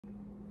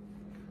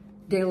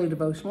Daily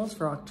Devotionals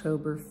for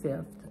October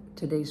 5th.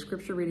 Today's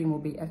scripture reading will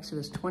be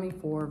Exodus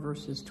 24,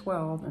 verses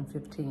 12 and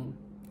 15.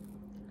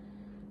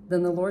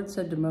 Then the Lord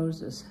said to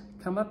Moses,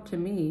 "Come up to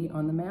me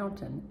on the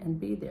mountain and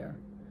be there,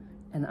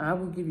 and I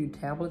will give you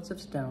tablets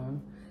of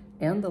stone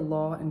and the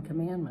law and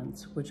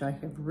commandments which I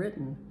have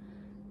written,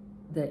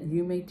 that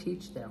you may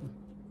teach them."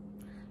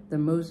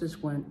 Then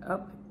Moses went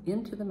up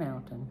into the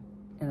mountain,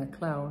 and a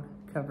cloud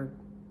covered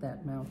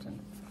that mountain.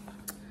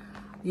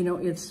 You know,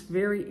 it's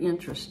very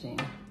interesting.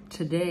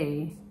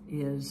 Today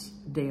is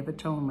Day of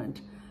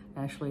Atonement.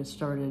 Actually, it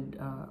started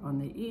on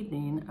the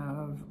evening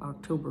of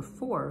October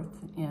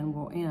 4th and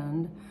will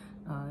end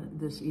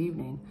this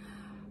evening.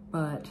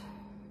 But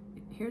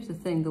here's the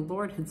thing. The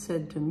Lord had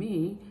said to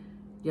me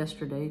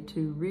yesterday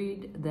to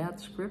read that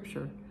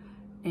scripture.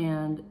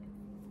 And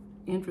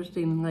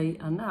interestingly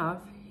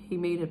enough, he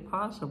made it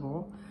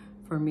possible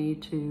for me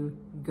to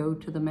go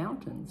to the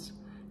mountains.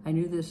 I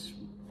knew this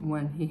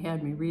when he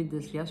had me read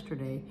this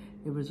yesterday.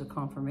 It was a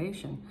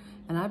confirmation.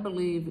 And I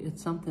believe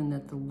it's something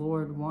that the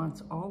Lord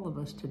wants all of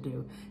us to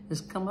do,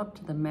 is come up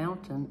to the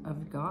mountain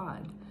of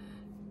God.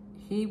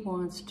 He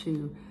wants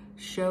to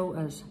show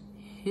us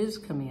his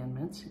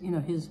commandments. You know,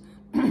 his,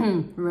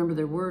 remember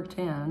there were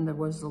 10, there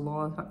was the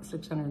law,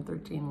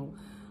 613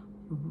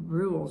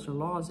 rules or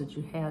laws that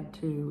you had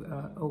to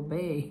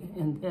obey,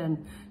 and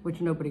then,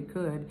 which nobody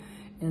could.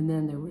 And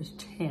then there was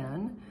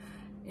 10,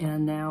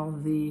 and now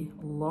the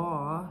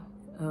law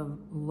of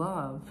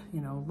love.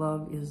 You know,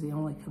 love is the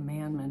only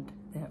commandment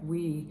that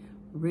we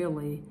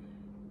really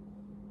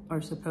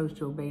are supposed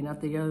to obey. Not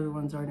the other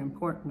ones aren't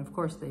important, of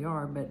course they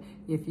are, but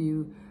if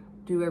you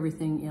do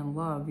everything in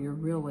love, you're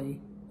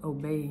really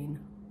obeying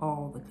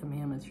all the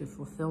commandments. You're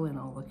fulfilling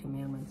all the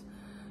commandments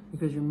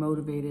because you're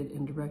motivated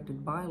and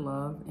directed by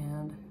love,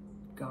 and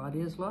God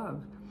is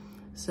love.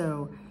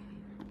 So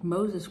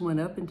Moses went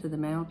up into the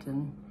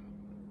mountain,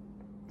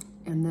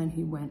 and then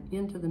he went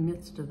into the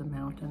midst of the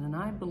mountain. And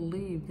I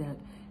believe that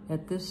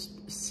at this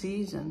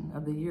season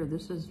of the year,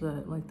 this is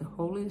like the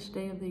holiest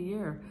day of the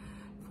year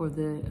for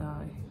the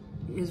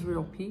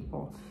Israel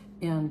people,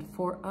 and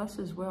for us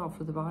as well,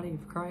 for the body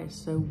of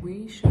Christ. So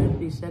we should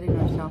be setting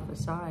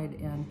ourselves aside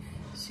and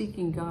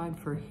seeking God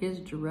for his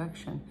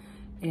direction,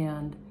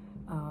 and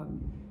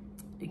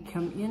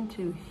come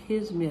into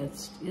his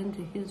midst,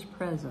 into his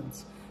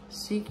presence,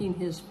 seeking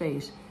his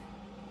face,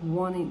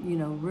 wanting, you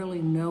know,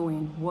 really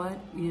knowing what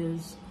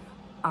is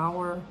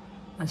our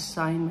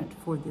assignment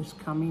for this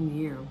coming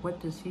year.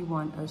 What does he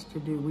want us to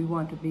do? We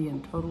want to be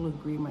in total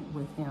agreement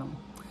with him.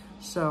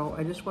 So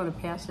I just want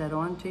to pass that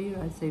on to you.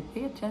 I'd say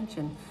pay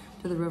attention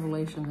to the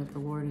revelation that the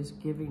Lord is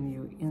giving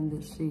you in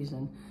this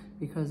season,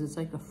 because it's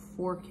like a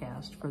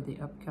forecast for the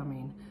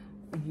upcoming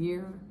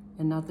year.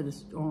 And not that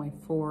it's only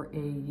for a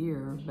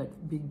year,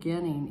 but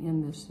beginning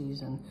in this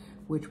season,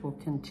 which will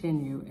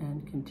continue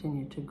and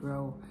continue to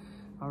grow.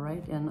 All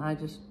right, and I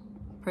just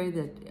pray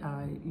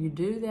that you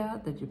do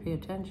that you pay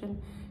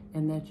attention,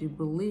 and that you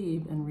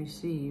believe and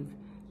receive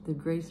the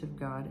grace of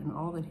God and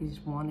all that he's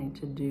wanting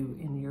to do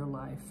in your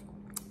life.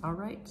 All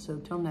right, so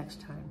till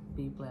next time,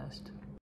 be blessed.